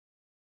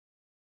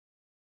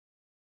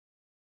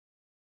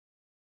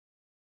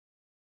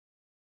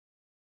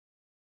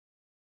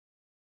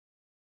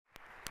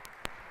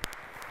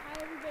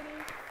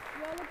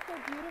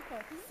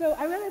So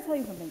I want to tell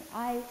you something.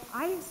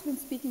 I've been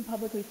speaking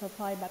publicly for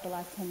probably about the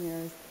last 10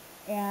 years,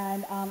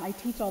 and I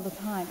teach all the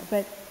time.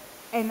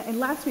 And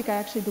last week I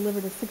actually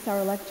delivered a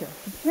 6-hour lecture.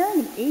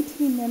 Preparing an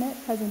 18-minute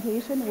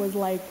presentation was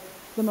like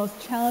the most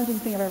challenging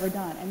thing I've ever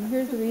done. And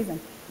here's the reason.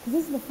 Because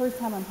this is the first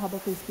time I'm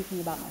publicly speaking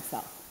about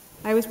myself.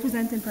 I always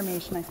present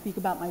information, I speak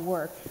about my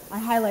work, I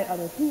highlight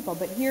other people,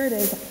 but here it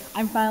is,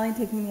 I'm finally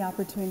taking the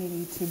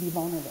opportunity to be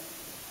vulnerable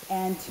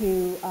and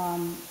to,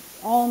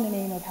 all in the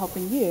name of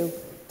helping you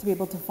to be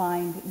able to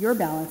find your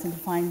balance and to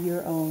find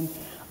your own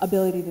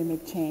ability to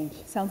make change.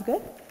 Sounds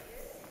good?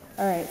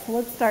 All right, so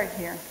let's start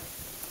here.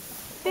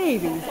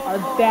 Babies are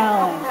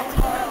balanced.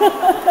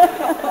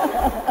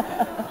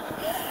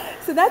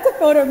 So that's a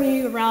photo of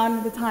me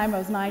around the time I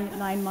was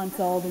nine months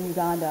old in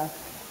Uganda.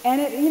 And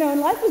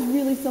and life was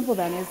really simple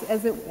then,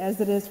 as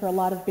it is for a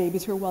lot of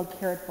babies who are well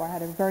cared for. I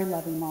had a very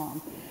loving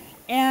mom.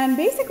 And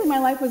basically my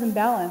life was in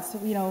balance,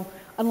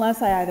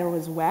 unless I either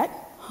was wet,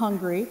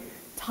 hungry,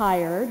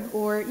 tired,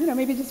 or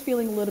maybe just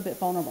feeling a little bit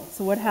vulnerable.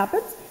 So what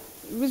happens?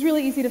 It was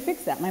really easy to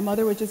fix that. My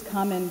mother would just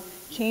come and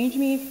change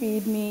me,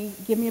 feed me,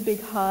 give me a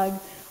big hug,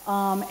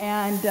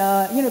 and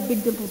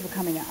big dimples were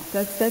coming out.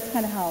 That's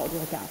kind of how it would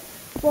work out.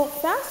 Well,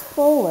 fast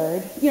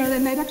forward,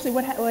 then actually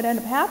what ended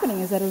up happening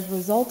is that as a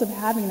result of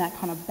having that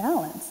kind of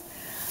balance,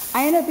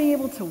 I ended up being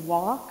able to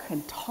walk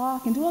and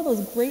talk and do all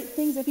those great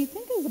things. If you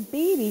think as a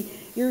baby,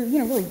 you're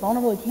really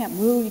vulnerable, you can't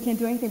move, you can't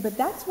do anything, but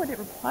that's what it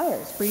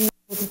requires for you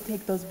to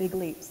take those big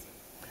leaps.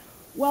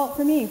 Well,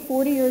 for me,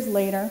 40 years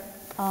later,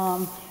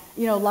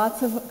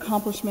 lots of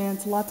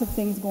accomplishments, lots of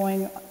things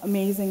going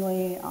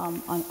amazingly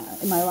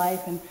in my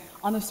life, and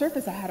on the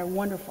surface I had a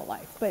wonderful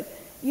life. But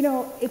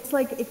it's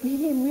like it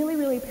became really,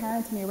 really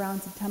apparent to me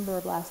around September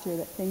of last year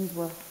that things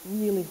were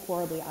really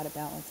horribly out of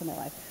balance in my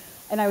life.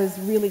 And I was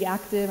really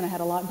active and I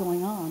had a lot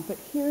going on. But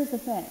here's the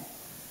thing.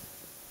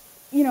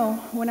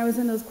 When I was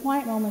in those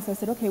quiet moments, I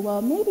said, okay,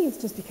 well, maybe it's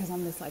just because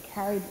I'm this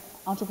harried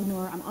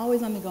entrepreneur. I'm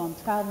always on the go. I'm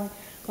traveling,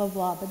 blah, blah,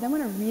 blah. But then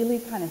when I really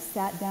kind of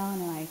sat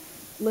down and I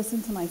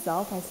listened to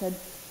myself, I said,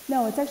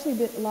 no, it's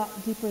actually a lot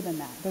deeper than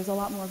that. There's a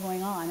lot more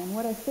going on. And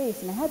what I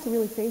faced, and I had to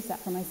really face that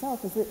for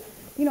myself, is that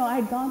I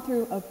had gone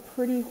through a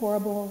pretty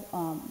horrible,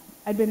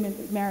 I'd been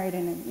married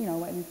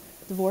and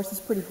divorce is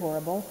pretty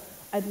horrible.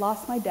 I'd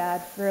lost my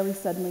dad fairly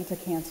suddenly to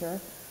cancer.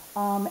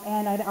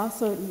 And I'd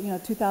also,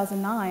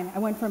 2009, I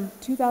went from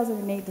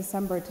 2008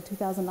 December to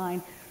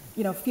 2009,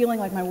 feeling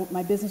like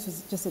my business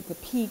was just at the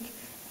peak.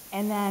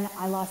 And then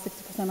I lost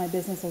 60% of my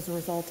business as a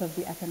result of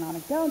the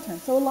economic downturn.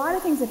 So a lot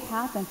of things had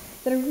happened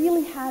that I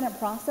really hadn't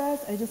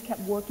processed. I just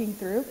kept working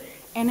through.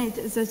 And it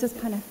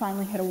just kind of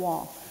finally hit a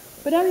wall.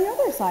 But on the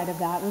other side of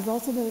that was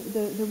also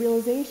the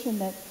realization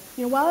that,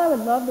 while I would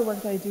love the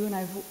work that I do, and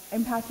I've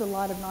impacted a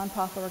lot of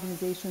nonprofit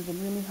organizations and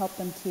really helped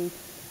them to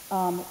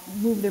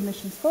move their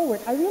missions forward,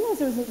 I realized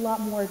there was a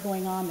lot more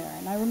going on there.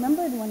 And I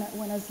remembered when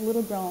I was a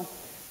little girl,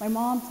 my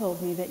mom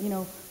told me that,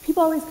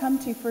 people always come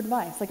to you for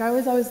advice. Like I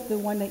was always the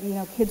one that,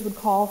 kids would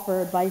call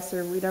for advice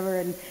or whatever.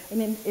 And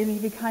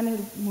if you kind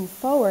of move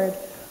forward,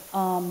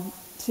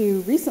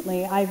 to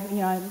recently, I've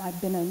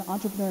been an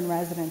entrepreneur in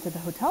residence at the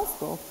hotel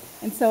school,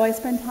 and so I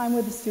spend time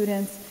with the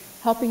students,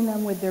 helping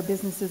them with their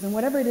businesses and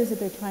whatever it is that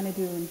they're trying to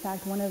do. In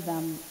fact, one of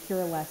them,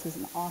 Kira West, is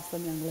an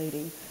awesome young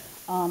lady,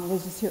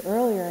 was just here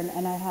earlier,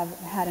 and I have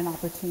had an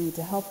opportunity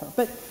to help her.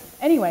 But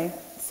anyway,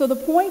 so the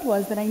point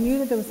was that I knew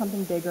that there was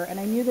something bigger, and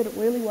I knew that it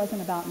really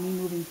wasn't about me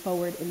moving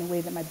forward in the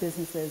way that my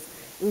business is.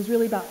 It was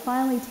really about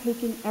finally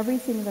taking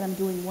everything that I'm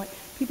doing, what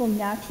people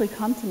naturally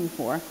come to me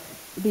for,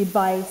 the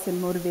advice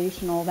and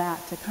motivation, all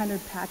that, to kind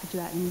of package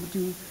that and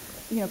do,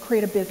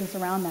 create a business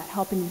around that,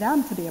 helping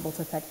them to be able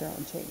to affect their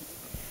own change.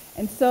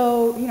 And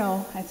so,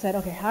 I said,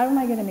 okay, how am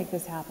I going to make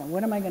this happen?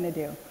 What am I going to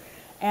do?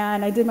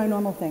 And I did my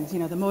normal things, the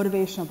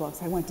motivational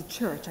books. I went to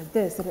church, I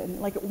this,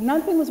 and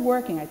nothing was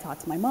working. I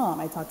talked to my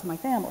mom, I talked to my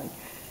family.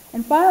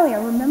 And finally,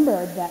 I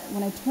remembered that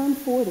when I turned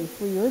 40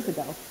 3 years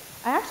ago,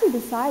 I actually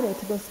decided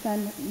to go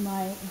spend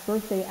my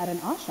birthday at an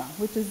ashram,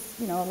 which is,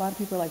 a lot of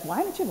people are like,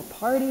 why don't you have a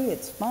party?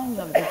 It's fun,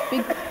 it's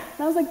big. And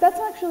I was like, that's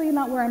actually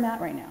not where I'm at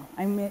right now.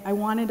 I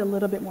wanted a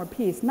little bit more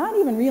peace, not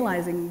even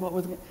realizing I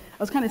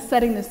was kind of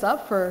setting this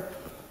up for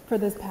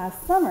this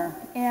past summer.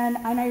 And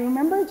I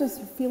remember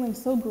just feeling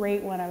so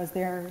great when I was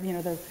there,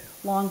 the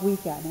long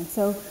weekend. And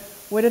so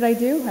what did I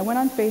do? I went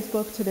on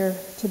Facebook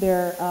to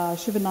their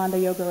Shivananda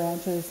Yoga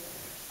Ranch's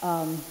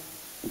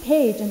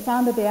page and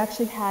found that they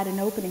actually had an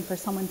opening for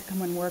someone to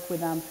come and work with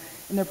them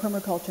in their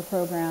permaculture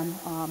program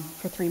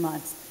for 3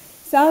 months.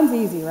 Sounds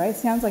easy, right?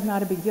 Sounds like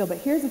not a big deal, but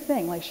here's the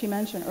thing, like she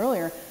mentioned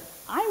earlier,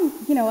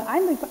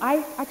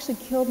 I actually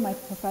killed my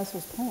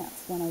professor's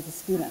plants when I was a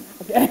student,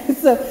 okay?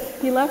 So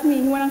he went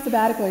on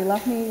sabbatical, he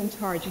left me in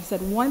charge. He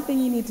said, one thing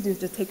you need to do is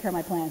just take care of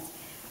my plants.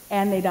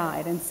 And they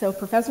died. And so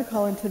Professor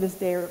Cullen to this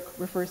day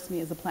refers to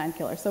me as a plant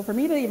killer. So for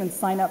me to even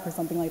sign up for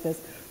something like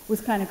this was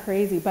kind of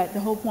crazy, but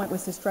the whole point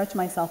was to stretch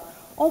myself,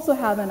 also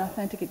have an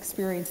authentic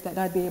experience that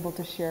I'd be able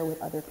to share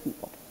with other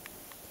people.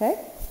 Okay?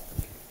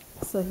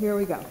 So here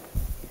we go.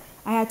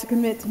 I had to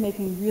commit to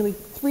making really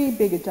 3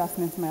 big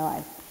adjustments in my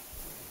life.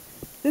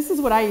 this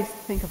is what I used to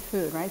think of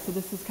food, right? So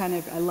this is kind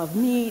of, I love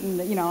meat, and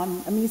you know,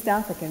 I'm East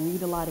African, we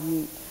eat a lot of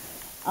meat.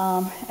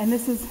 And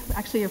this is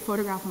actually a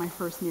photograph of my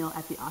first meal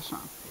at the ashram.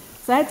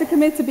 So I had to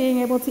commit to being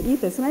able to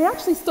eat this, and I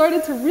actually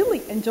started to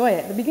really enjoy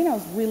it. At the beginning I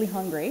was really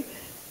hungry,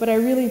 but I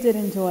really did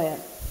enjoy it.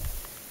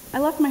 I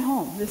left my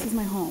home. This is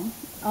my home.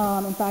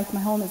 In fact, my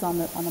home is on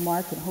the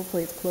market.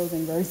 Hopefully it's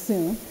closing very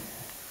soon.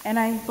 And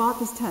I bought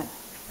this tent.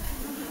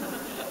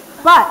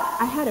 But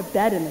I had a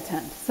bed in the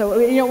tent. So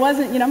you know, it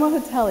wasn't, you know, I'm a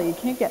hotelier. You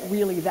can't get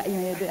really that, you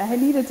know, I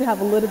needed to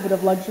have a little bit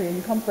of luxury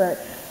and comfort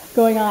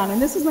going on.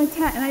 And this was my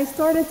tent, and I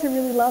started to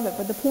really love it.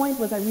 But the point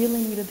was I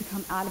really needed to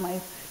come out of my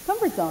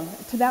comfort zone.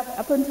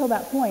 Up until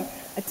that point,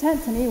 a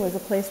tent to me was a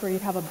place where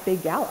you'd have a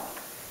big gala,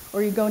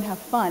 or you'd go and have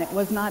fun. It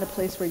was not a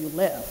place where you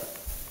live.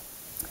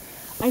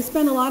 I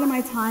spent a lot of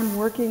my time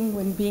working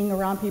and being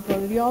around people.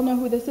 Do you all know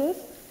who this is?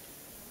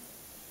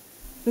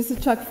 This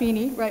is Chuck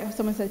Feeney, right?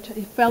 Someone said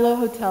fellow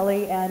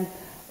hotelier and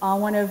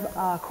one of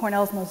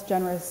Cornell's most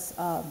generous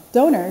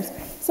donors.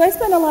 So I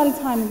spent a lot of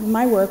time in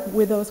my work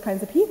with those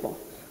kinds of people.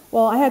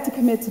 Well, I had to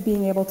commit to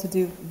being able to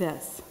do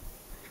this,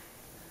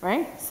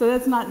 right? So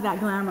that's not that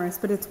glamorous,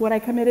 but it's what I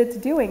committed to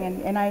doing.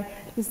 And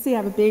you see, I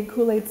have a big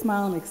Kool-Aid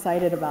smile. I'm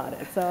excited about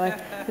it. So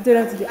I did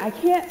have to do. I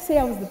can't say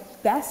I was the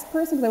best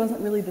person because I wasn't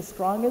really the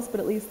strongest,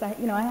 but at least I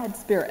had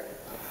spirit.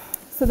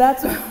 So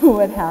that's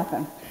what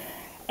happened.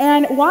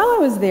 And while I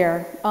was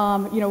there,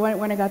 you know,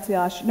 when I got to the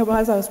ashram, no,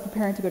 as I was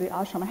preparing to go to the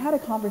ashram, I had a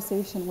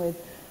conversation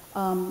with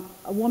a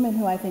woman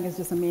who I think is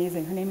just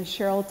amazing. Her name is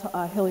Cheryl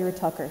Hilliard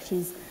Tucker.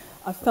 She's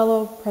a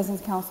fellow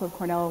President's Council of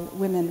Cornell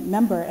Women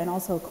member and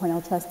also a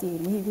Cornell trustee.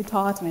 And we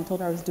talked, and I told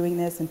her I was doing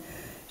this, and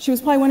she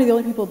was probably one of the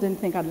only people who didn't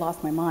think I'd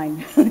lost my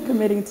mind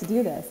committing to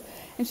do this.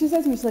 And she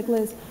said to me, she's like,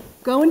 Liz,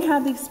 go and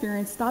have the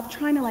experience. Stop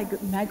trying to like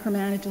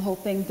micromanage the whole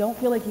thing. Don't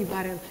feel like you've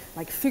got to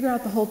like figure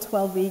out the whole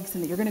 12 weeks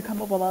and that you're going to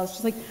come up with all this.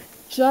 She's like,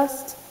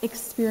 just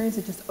experience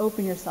it, just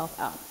open yourself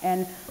up.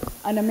 And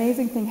an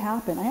amazing thing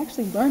happened. I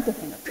actually learned a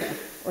thing or two,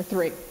 or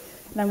three,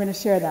 and I'm going to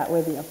share that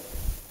with you.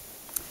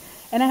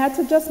 And I had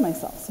to adjust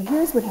myself. So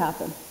here's what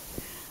happened.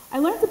 I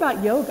learned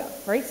about yoga,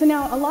 right? So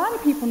now a lot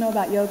of people know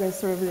about yoga as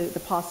sort of the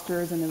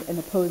postures and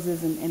the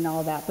poses and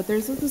all that, but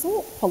there's this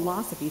whole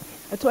philosophy,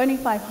 a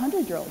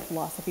 2,500-year-old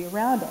philosophy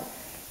around it,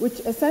 which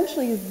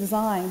essentially is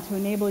designed to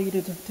enable you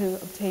to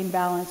obtain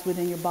balance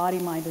within your body,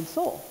 mind, and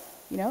soul.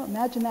 You know,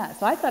 imagine that.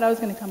 So I thought I was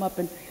going to come up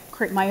and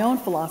create my own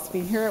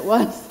philosophy, and here it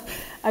was.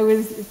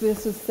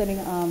 This was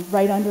sitting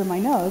right under my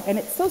nose, and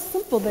it's so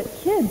simple that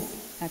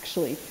kids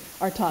actually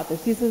are taught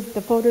this. These are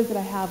the photos that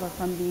I have are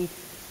from the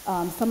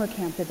summer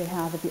camp that they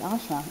have at the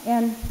ashram.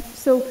 And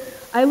so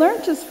I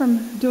learned just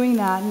from doing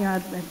that, you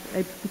know,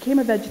 I became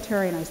a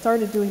vegetarian. I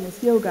started doing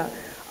this yoga,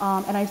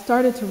 and I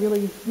started to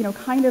really, you know,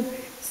 kind of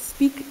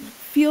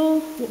feel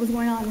what was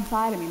going on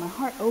inside of me. My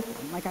heart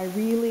opened, like I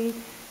really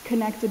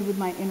connected with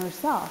my inner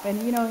self.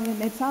 And you know,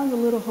 it sounds a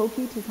little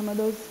hokey to some of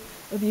those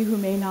of you who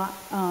may not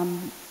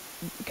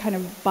kind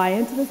of buy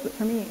into this, but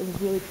for me it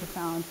was really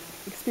profound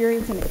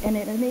experience, and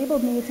it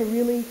enabled me to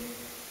really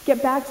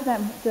get back to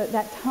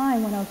that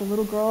time when I was a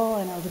little girl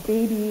and I was a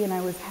baby and I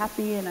was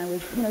happy and I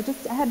was, you know,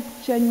 just I had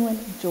genuine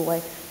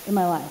joy in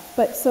my life.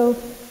 But so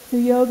through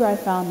yoga I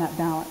found that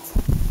balance.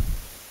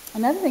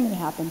 Another thing that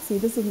happened, see,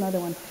 this is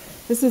another one.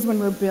 This is when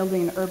we're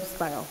building an herb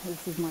spiral.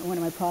 This is one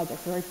of my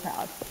projects, very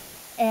proud.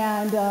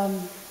 And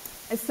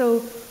so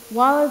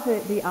while I was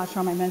at the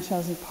ashram, I mentioned I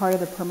was part of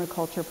the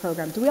permaculture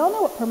program. Do we all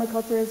know what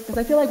permaculture is? Because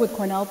I feel like with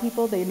Cornell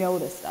people, they know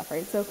this stuff,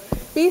 right? So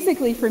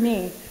basically for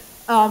me,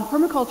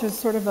 permaculture is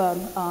sort of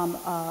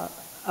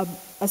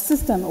a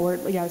system, or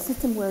a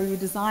system where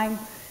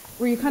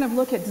you kind of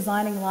look at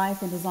designing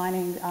life and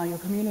designing your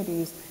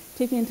communities,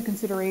 taking into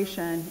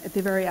consideration, at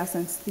the very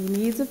essence, the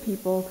needs of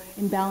people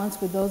in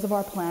balance with those of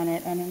our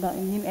planet,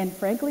 and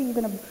frankly,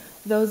 even of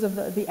those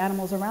of the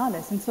animals around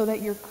us, and so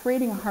that you're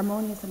creating a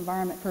harmonious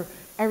environment for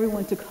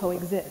everyone to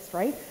coexist,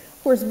 right? Of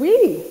course,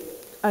 we,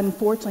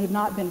 unfortunately, have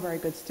not been very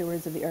good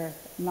stewards of the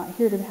earth. I'm not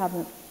here to have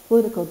a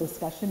political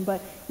discussion,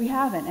 but we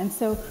haven't. And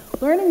so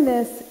learning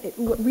this, it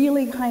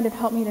really kind of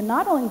helped me to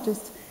not only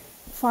just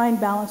find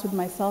balance with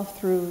myself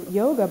through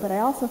yoga, but I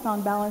also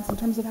found balance in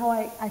terms of how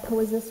I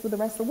coexist with the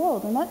rest of the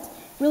world. And that's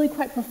really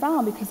quite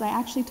profound, because I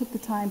actually took the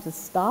time to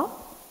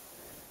stop,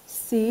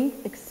 see,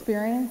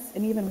 experience,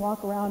 and even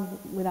walk around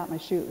without my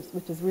shoes,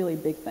 which is really a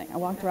big thing. I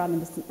walked around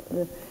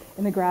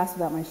in the grass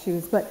without my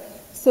shoes. But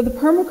so the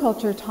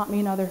permaculture taught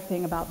me another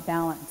thing about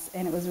balance,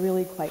 and it was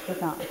really quite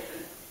profound.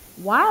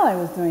 While I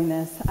was doing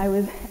this,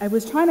 I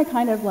was trying to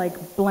kind of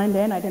like blend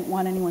in. I didn't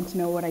want anyone to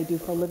know what I do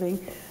for a living.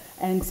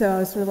 And so I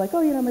was sort of like,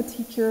 oh, you know, I'm a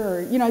teacher,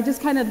 or, you know, I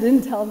just kind of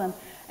didn't tell them.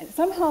 And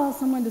somehow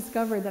someone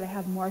discovered that I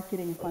have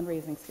marketing and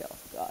fundraising skills.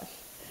 Gosh.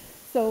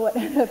 So what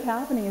ended up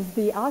happening is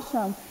the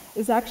ashram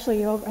is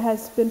actually,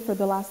 has been for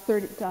the last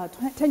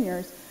 10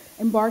 years,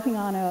 embarking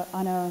on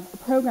a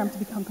program to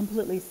become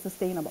completely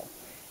sustainable.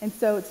 And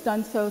so it's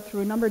done so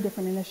through a number of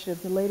different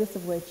initiatives, the latest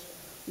of which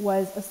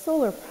was a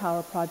solar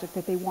power project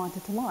that they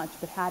wanted to launch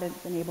but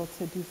hadn't been able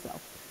to do so.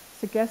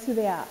 So guess who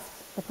they asked?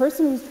 a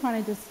person who's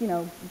trying to just,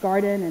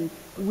 garden and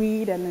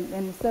weed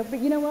and stuff. But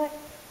you know what?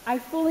 I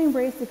fully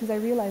embraced it because I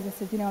realized, I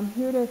said, I'm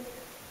here to,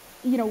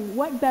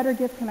 what better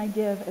gift can I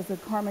give as a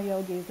karma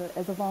yogi,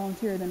 as a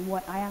volunteer, than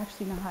what I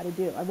actually know how to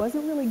do? I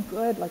wasn't really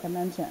good, like I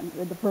mentioned,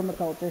 with the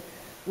permaculture,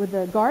 with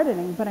the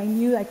gardening, but I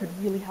knew I could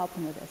really help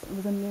him with this. It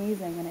was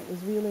amazing, and it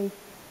was really,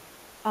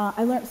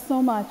 I learned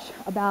so much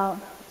about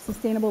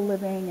sustainable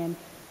living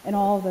and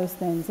all of those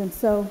things. And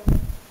so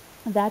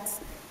that's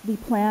the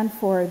plan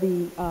for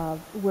the,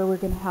 where we're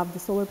going to have the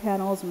solar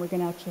panels, and we're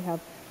going to actually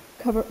have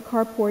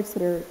carports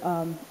that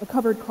are a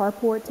covered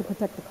carport to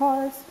protect the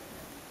cars.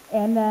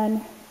 And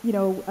then, I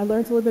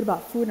learned a little bit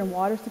about food and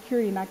water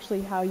security, and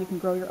actually how you can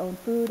grow your own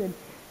food, and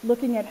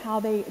looking at how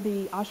the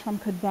ashram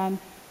could then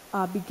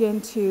begin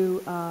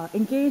to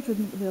engage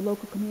with the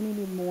local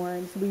community more.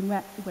 And so we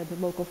met with the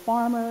local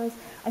farmers.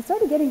 I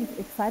started getting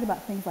excited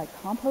about things like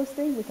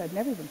composting, which I'd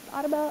never even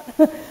thought about.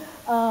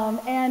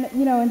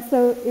 And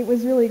so it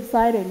was really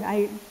exciting.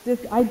 I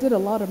did a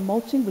lot of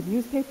mulching with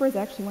newspapers.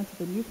 I actually went to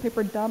the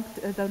newspaper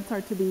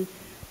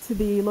to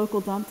the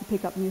local dump to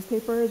pick up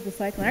newspapers,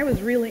 recycling. I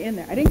was really in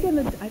there. I didn't get in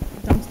the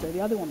dumpster,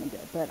 the other woman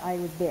did, but I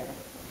was there.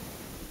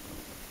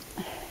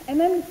 And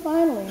then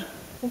finally,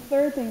 the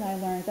third thing I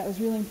learned that was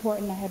really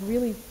important, I had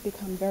really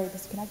become very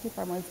disconnected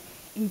from, was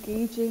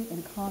engaging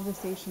in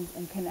conversations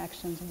and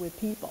connections with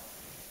people.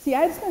 See,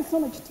 I had spent so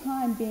much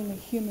time being a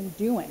human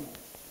doing.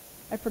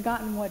 I'd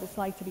forgotten what it's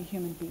like to be a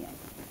human being.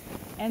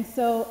 And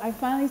so I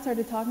finally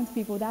started talking to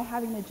people without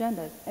having an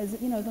agenda. As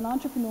an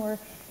entrepreneur,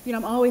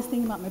 I'm always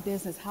thinking about my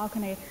business. How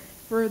can I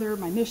further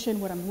my mission,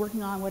 what I'm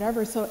working on,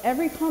 whatever. So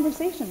every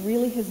conversation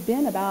really has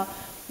been about,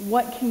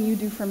 what can you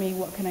do for me?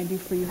 What can I do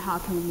for you? How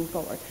can we move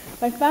forward?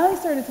 But I finally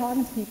started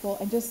talking to people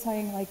and just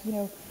saying, like,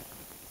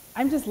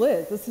 I'm just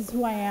Liz. This is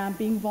who I am,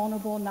 being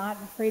vulnerable, not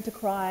afraid to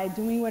cry,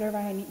 doing whatever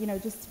I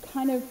need, just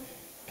kind of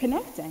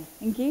connecting,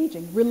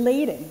 engaging,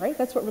 relating, right?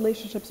 That's what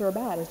relationships are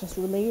about, is just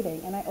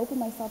relating. And I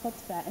opened myself up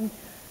to that. And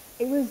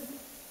it was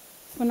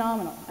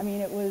phenomenal. I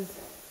mean, it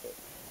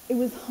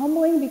was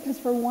humbling, because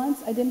for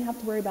once I didn't have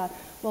to worry about,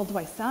 well, do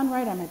I sound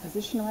right? Am I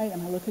positioned right?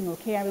 Am I looking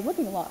okay? I was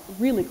looking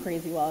really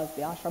crazy while I was at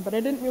the ashram, but I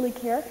didn't really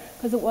care,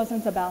 because it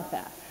wasn't about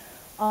that.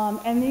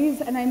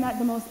 And I met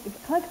the most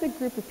eclectic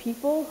group of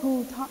people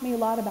who taught me a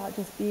lot about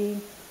just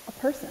being a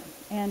person,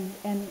 and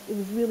it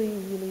was really,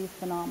 really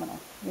phenomenal.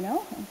 I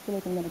feel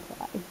like I'm going to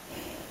cry.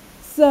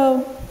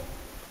 So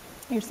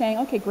you're saying,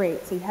 okay,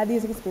 great. So you had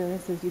these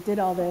experiences, you did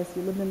all this,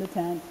 you lived in the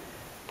tent,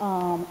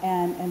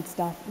 and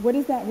stuff. What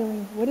is that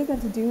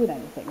to do with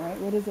anything, right?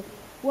 What is it?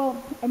 Well,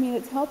 I mean,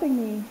 it's helping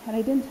me, and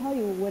I didn't tell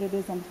you what it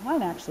is I'm trying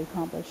to actually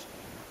accomplish.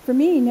 For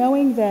me,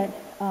 knowing that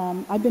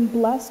I've been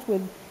blessed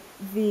with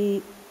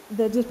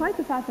despite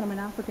the fact that I'm an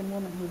African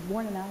woman who was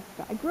born in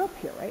Africa, I grew up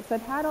here, right? So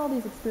I've had all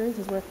these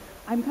experiences where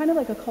I'm kind of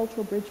like a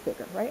cultural bridge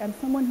figure, right? I'm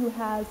someone who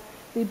has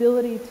the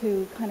ability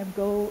to kind of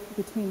go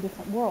between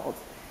different worlds.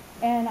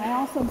 And I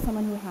also am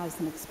someone who has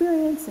some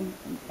experience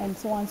and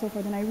so on and so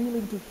forth, and I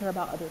really do care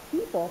about other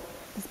people,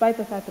 despite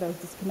the fact that I was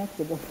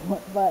disconnected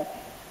before.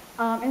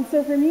 And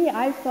so for me,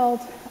 I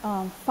felt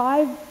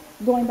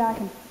going back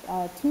in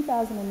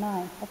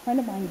 2009, a friend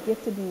of mine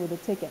gifted me with a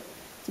ticket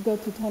to go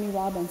to Tony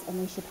Robbins'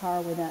 Unleash Your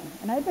Power Within.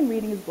 And I've been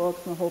reading his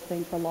books and the whole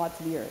thing for lots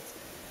of years.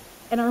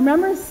 And I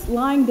remember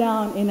lying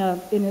down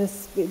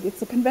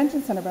it's a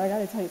convention center, but I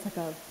gotta tell you,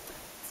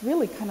 it's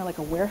really kind of like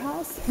a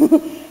warehouse.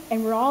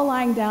 And we're all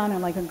lying down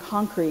on like a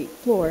concrete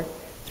floor,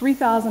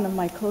 3,000 of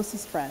my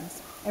closest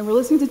friends. And we're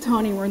listening to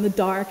Tony, we're in the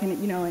dark, and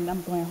and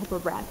I'm going, I hope a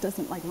rat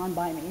doesn't like run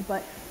by me.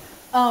 But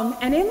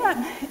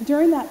and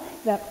during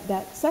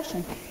that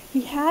session,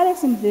 he had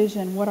us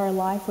envision what our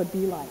life would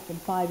be like in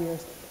 5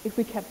 years if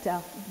we kept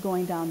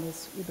going down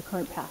the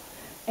current path.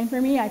 And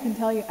for me, I can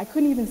tell you, I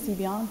couldn't even see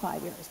beyond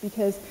 5 years,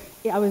 because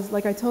I was,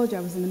 like I told you,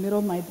 I was in the middle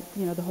of my,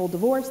 the whole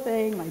divorce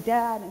thing, my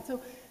dad, and so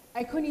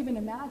I couldn't even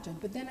imagine.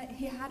 But then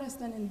he had us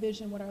then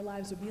envision what our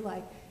lives would be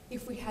like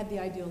if we had the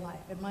ideal life.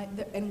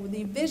 And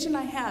the vision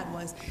I had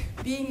was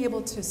being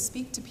able to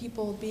speak to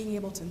people, being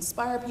able to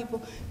inspire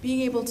people,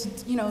 being able to,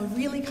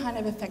 really kind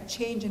of affect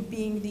change, and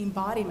being the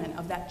embodiment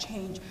of that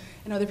change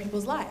in other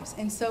people's lives.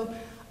 And so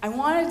I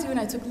wanted to, and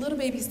I took little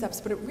baby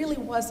steps, but it really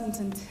wasn't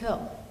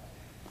until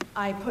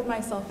I put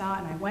myself out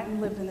and I went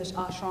and lived in this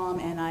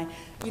ashram, and I,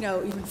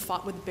 even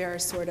fought with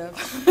bears, sort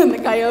of, and the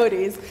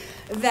coyotes,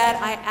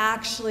 that I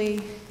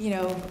actually,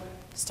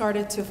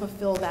 started to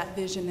fulfill that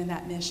vision and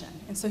that mission.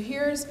 And so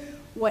here's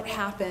what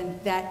happened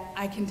that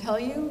I can tell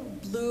you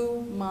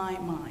blew my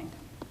mind.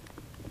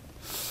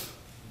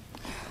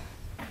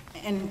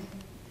 And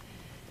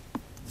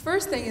the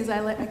first thing is, I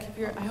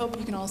hope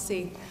you can all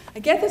see, I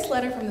get this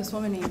letter from this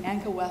woman named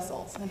Anka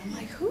Wessels, and I'm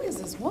like, who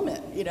is this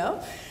woman,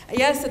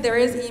 Yes, there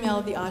is email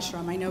at the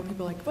ashram. I know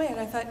people are like, wait,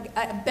 I thought,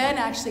 Ben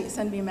actually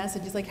sent me a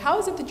message. He's like, how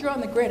is it that you're on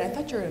the grid? I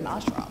thought you were in an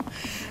ashram.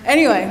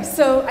 Anyway,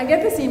 so I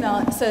get this email,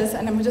 it says,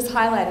 and I'm just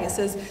highlighting, it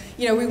says,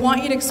 we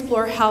want you to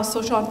explore how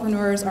social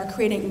entrepreneurs are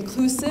creating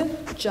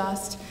inclusive,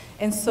 just,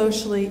 and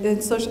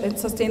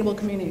sustainable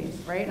communities,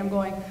 right? And I'm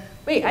going,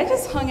 wait, I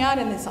just hung out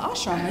in this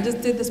ashram. I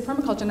just did this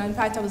permaculture. And in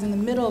fact, I was in the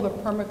middle of a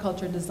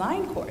permaculture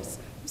design course,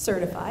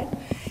 certified.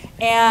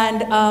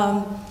 And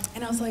I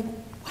was like,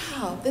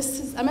 wow,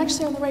 I'm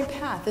actually on the right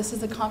path. This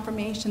is a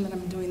confirmation that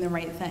I'm doing the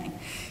right thing.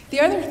 The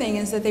other thing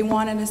is that they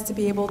wanted us to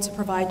be able to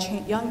provide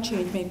young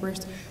change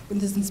makers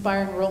with these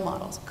inspiring role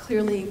models,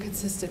 clearly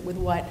consistent with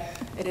what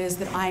it is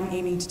that I'm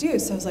aiming to do.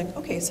 So I was like,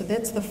 okay, so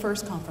that's the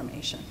first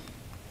confirmation.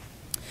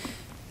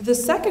 The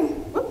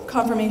second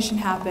confirmation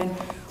happened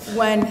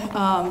when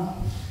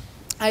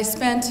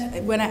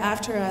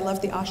after I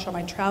left the ashram,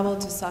 I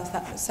traveled to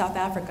South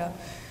Africa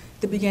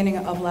the beginning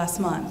of last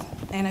month.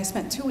 And I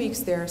spent 2 weeks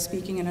there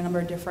speaking in a number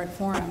of different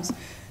forums.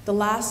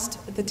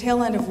 The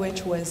tail end of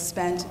which was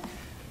spent,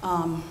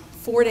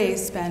 4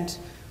 days spent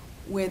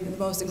with the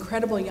most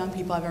incredible young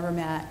people I've ever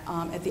met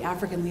at the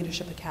African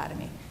Leadership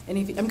Academy. And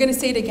I'm going to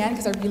say it again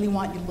because I really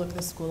want you to look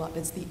this school up.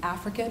 It's the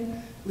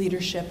African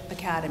Leadership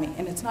Academy.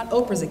 And it's not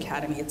Oprah's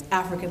Academy, it's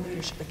African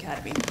Leadership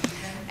Academy.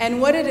 And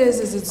what it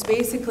is it's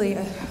basically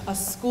a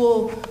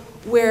school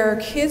where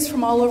kids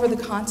from all over the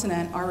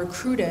continent are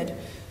recruited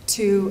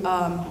to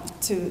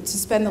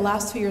spend the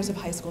last 2 years of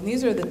high school. And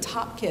these are the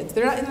top kids.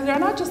 They're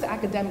not just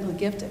academically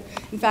gifted.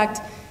 In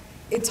fact,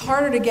 it's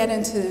harder to get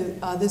into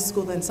this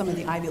school than some of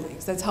the Ivy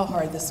Leagues. That's how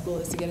hard this school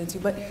is to get into.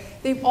 But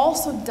they've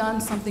also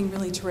done something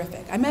really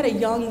terrific. I met a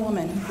young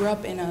woman who grew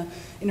up in a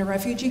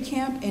refugee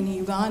camp in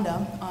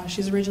Uganda.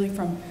 She's originally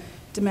from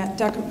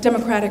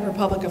Democratic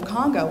Republic of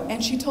Congo.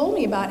 And she told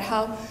me about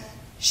how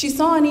she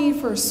saw a need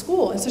for a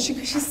school. And so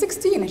she's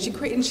 16 and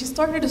she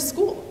started a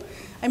school.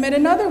 I met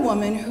another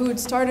woman who had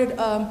started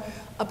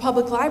a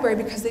public library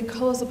because they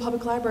closed a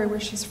public library where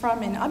she's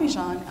from in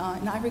Abidjan,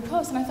 in Ivory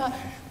Coast. And I thought,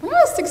 when I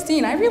was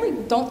 16, I really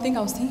don't think I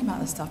was thinking about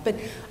this stuff. But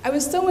I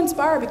was so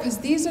inspired because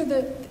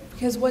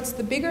because what's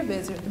the bigger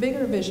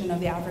vision of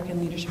the African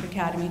Leadership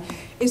Academy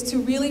is to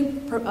really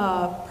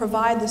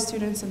provide the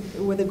students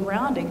with a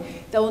grounding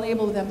that will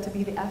enable them to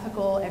be the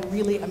ethical and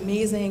really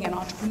amazing and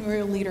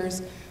entrepreneurial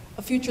leaders,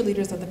 future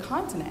leaders of the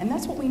continent. And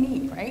that's what we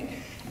need, right?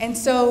 And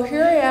so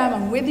here I am,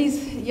 I'm with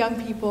these young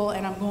people,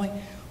 and I'm going,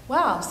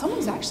 wow,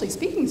 someone's actually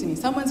speaking to me.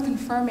 Someone's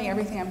confirming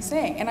everything I'm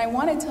saying. And I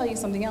want to tell you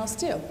something else,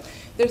 too.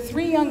 There are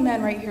 3 young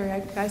men right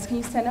here. Guys, can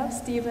you stand up?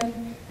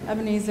 Stephen,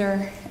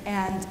 Ebenezer,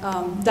 and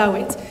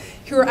Dawit,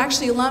 who are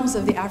actually alums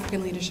of the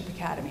African Leadership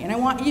Academy. And I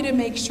want you to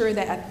make sure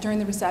that during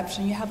the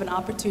reception, you have an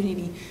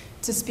opportunity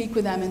to speak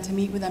with them and to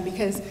meet with them,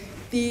 because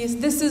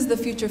this is the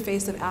future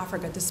face of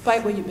Africa,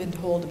 despite what you've been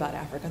told about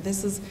Africa.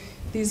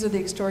 These are the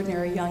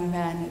extraordinary young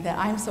men that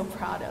I'm so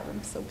proud of,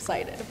 I'm so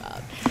excited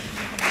about.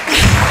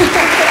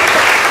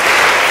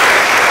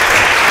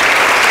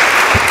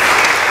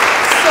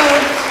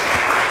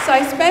 So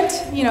I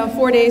spent,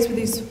 4 days with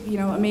these,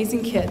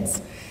 amazing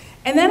kids.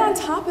 And then on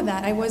top of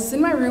that, I was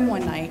in my room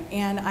one night,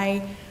 and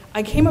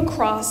I came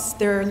across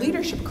their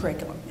leadership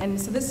curriculum. And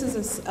so this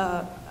is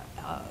a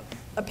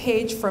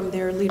page from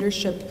their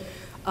leadership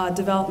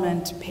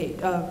development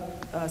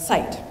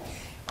site.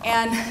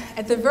 And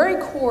at the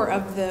very core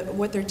of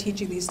what they're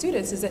teaching these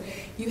students is that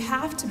you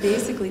have to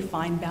basically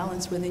find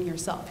balance within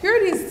yourself. Here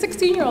these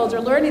 16-year-olds are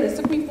learning this.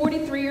 It took me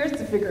 43 years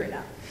to figure it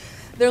out.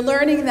 They're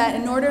learning that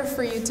in order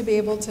for you to be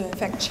able to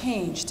affect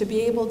change, to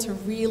be able to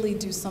really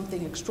do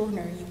something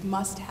extraordinary, you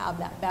must have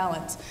that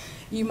balance.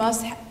 You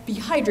must be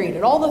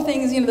hydrated. All the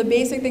things, the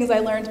basic things I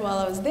learned while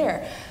I was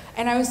there.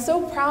 And I was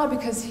so proud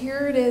because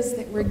here it is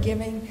that we're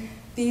giving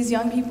these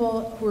young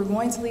people who are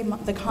going to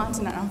leave the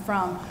continent I'm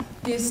from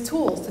these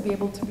tools to be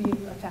able to be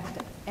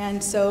effective.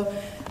 And so,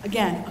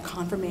 again, a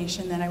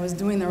confirmation that I was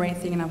doing the right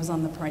thing and I was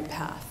on the right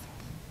path.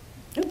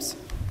 Oops.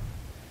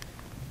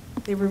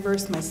 They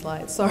reversed my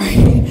slides, sorry.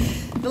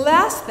 The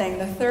last thing,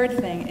 the third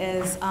thing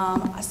is,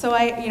 so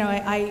I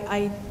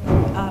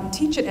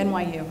teach at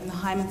NYU in the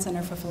Hyman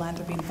Center for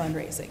Philanthropy and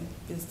Fundraising.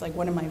 It's like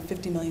one of my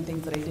 50 million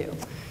things that I do.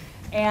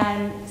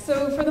 And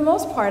so for the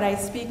most part, I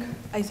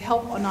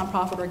help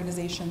nonprofit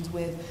organizations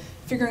with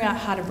figuring out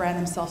how to brand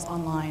themselves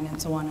online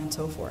and so on and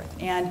so forth.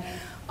 And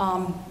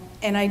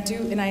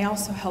I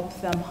also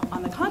help them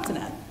on the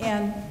continent.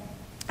 And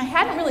I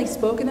hadn't really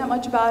spoken that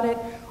much about it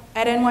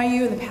at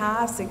NYU in the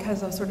past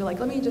because I was sort of like,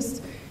 let me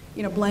just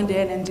blend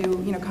in and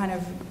do, kind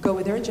of go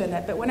with their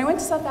agenda. But when I went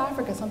to South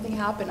Africa, something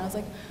happened. I was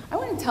like, I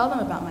want to tell them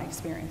about my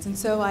experience. And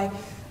so I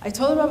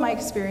told them about my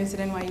experience at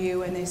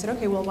NYU, and they said,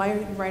 okay, well, why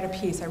don't you write a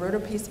piece? I wrote a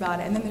piece about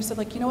it, and then they said,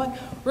 like, you know what,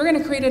 we're going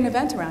to create an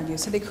event around you.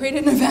 So they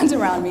created an event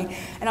around me,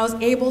 and I was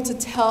able to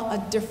tell a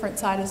different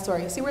side of the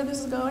story. You see where this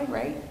is going,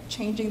 right?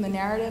 Changing the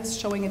narratives,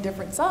 showing a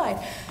different side.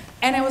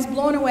 And I was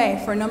blown away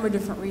for a number of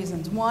different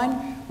reasons.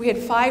 One, we had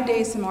 5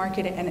 days to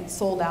market it, and it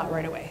sold out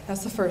right away.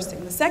 That's the first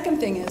thing. The second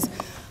thing is,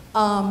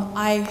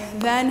 I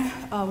then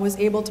was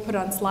able to put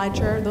on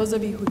SlideShare. Those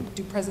of you who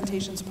do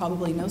presentations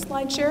probably know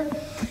SlideShare,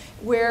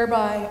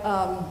 whereby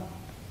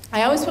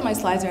I always put my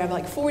slides there. I have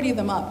like 40 of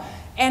them up.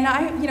 And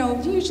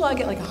usually I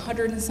get like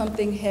 100 and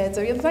something hits.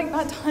 I mean, it's like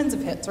not tons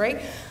of hits,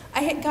 right?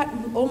 I had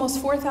gotten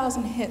almost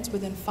 4,000 hits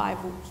within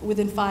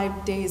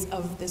 5 days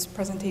of this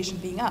presentation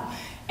being up.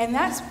 And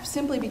that's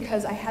simply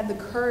because I had the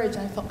courage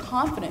and I felt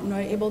confident and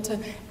I was able to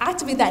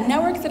activate that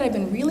network that I've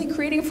been really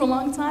creating for a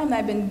long time, that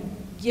I've been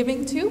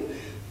giving to,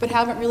 but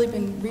haven't really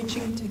been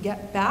reaching to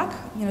get back,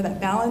 you know,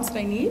 that balance that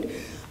I need.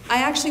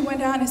 I actually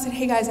went out and I said,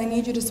 hey guys, I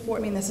need you to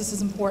support me in this. This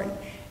is important.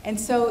 And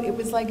so it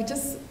was like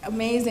just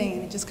amazing,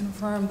 and it just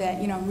confirmed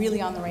that, you know, I'm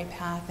really on the right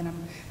path, and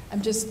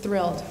I'm just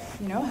thrilled.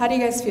 You know, how do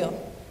you guys feel?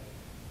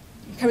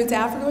 You coming to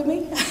Africa with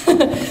me?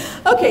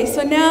 Okay,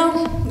 so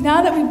now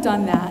that we've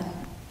done that,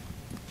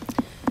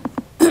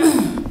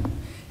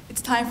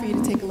 it's time for you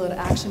to take a little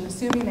action,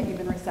 assuming that you've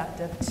been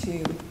receptive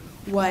to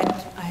what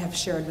I have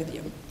shared with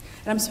you.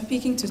 And I'm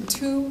speaking to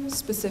 2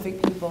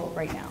 specific people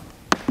right now.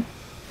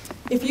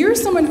 If you're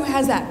someone who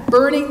has that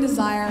burning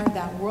desire,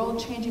 that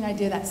world-changing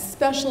idea, that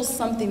special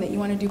something that you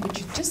want to do, but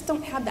you just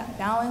don't have that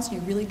balance, you're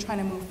really trying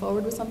to move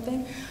forward with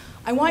something,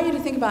 I want you to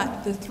think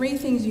about the 3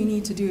 things you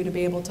need to do to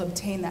be able to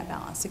obtain that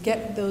balance, to be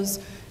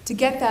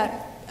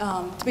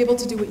able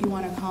to do what you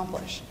want to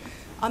accomplish.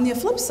 On the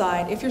flip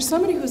side, if you're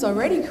somebody who's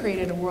already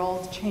created a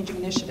world-changing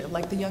initiative,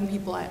 like the young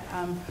people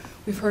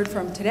we've heard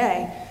from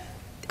today,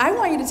 I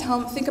want you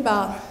to think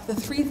about the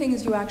 3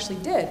 things you actually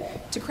did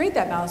to create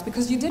that balance,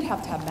 because you did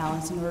have to have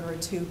balance in order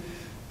to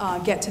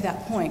get to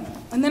that point.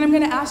 And then I'm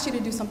going to ask you to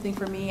do something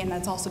for me, and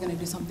that's also going to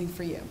do something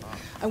for you.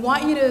 I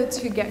want you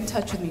to get in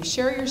touch with me,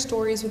 share your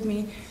stories with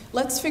me.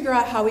 Let's figure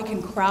out how we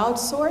can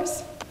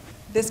crowdsource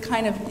this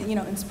kind of, you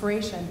know,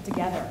 inspiration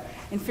together,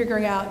 and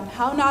figuring out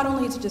how not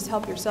only to just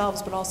help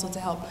yourselves, but also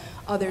to help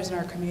others in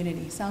our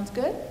community. Sounds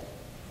good?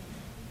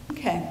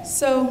 Okay,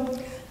 so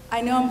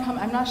I know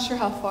I'm not sure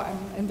how far,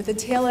 I'm at the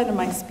tail end of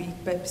my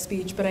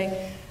speech, but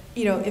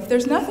you know, if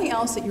there's nothing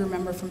else that you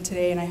remember from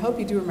today, and I hope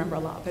you do remember a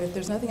lot, but if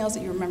there's nothing else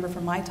that you remember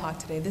from my talk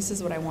today, this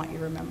is what I want you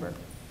to remember.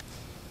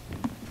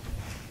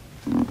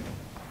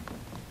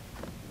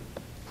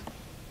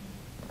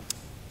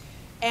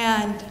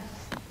 And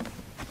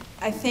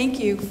I thank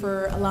you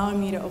for allowing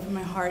me to open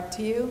my heart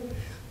to you.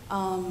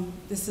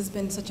 This has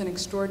been such an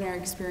extraordinary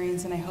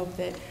experience, and I hope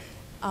that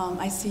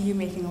I see you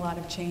making a lot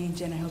of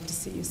change, and I hope to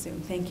see you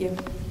soon. Thank you.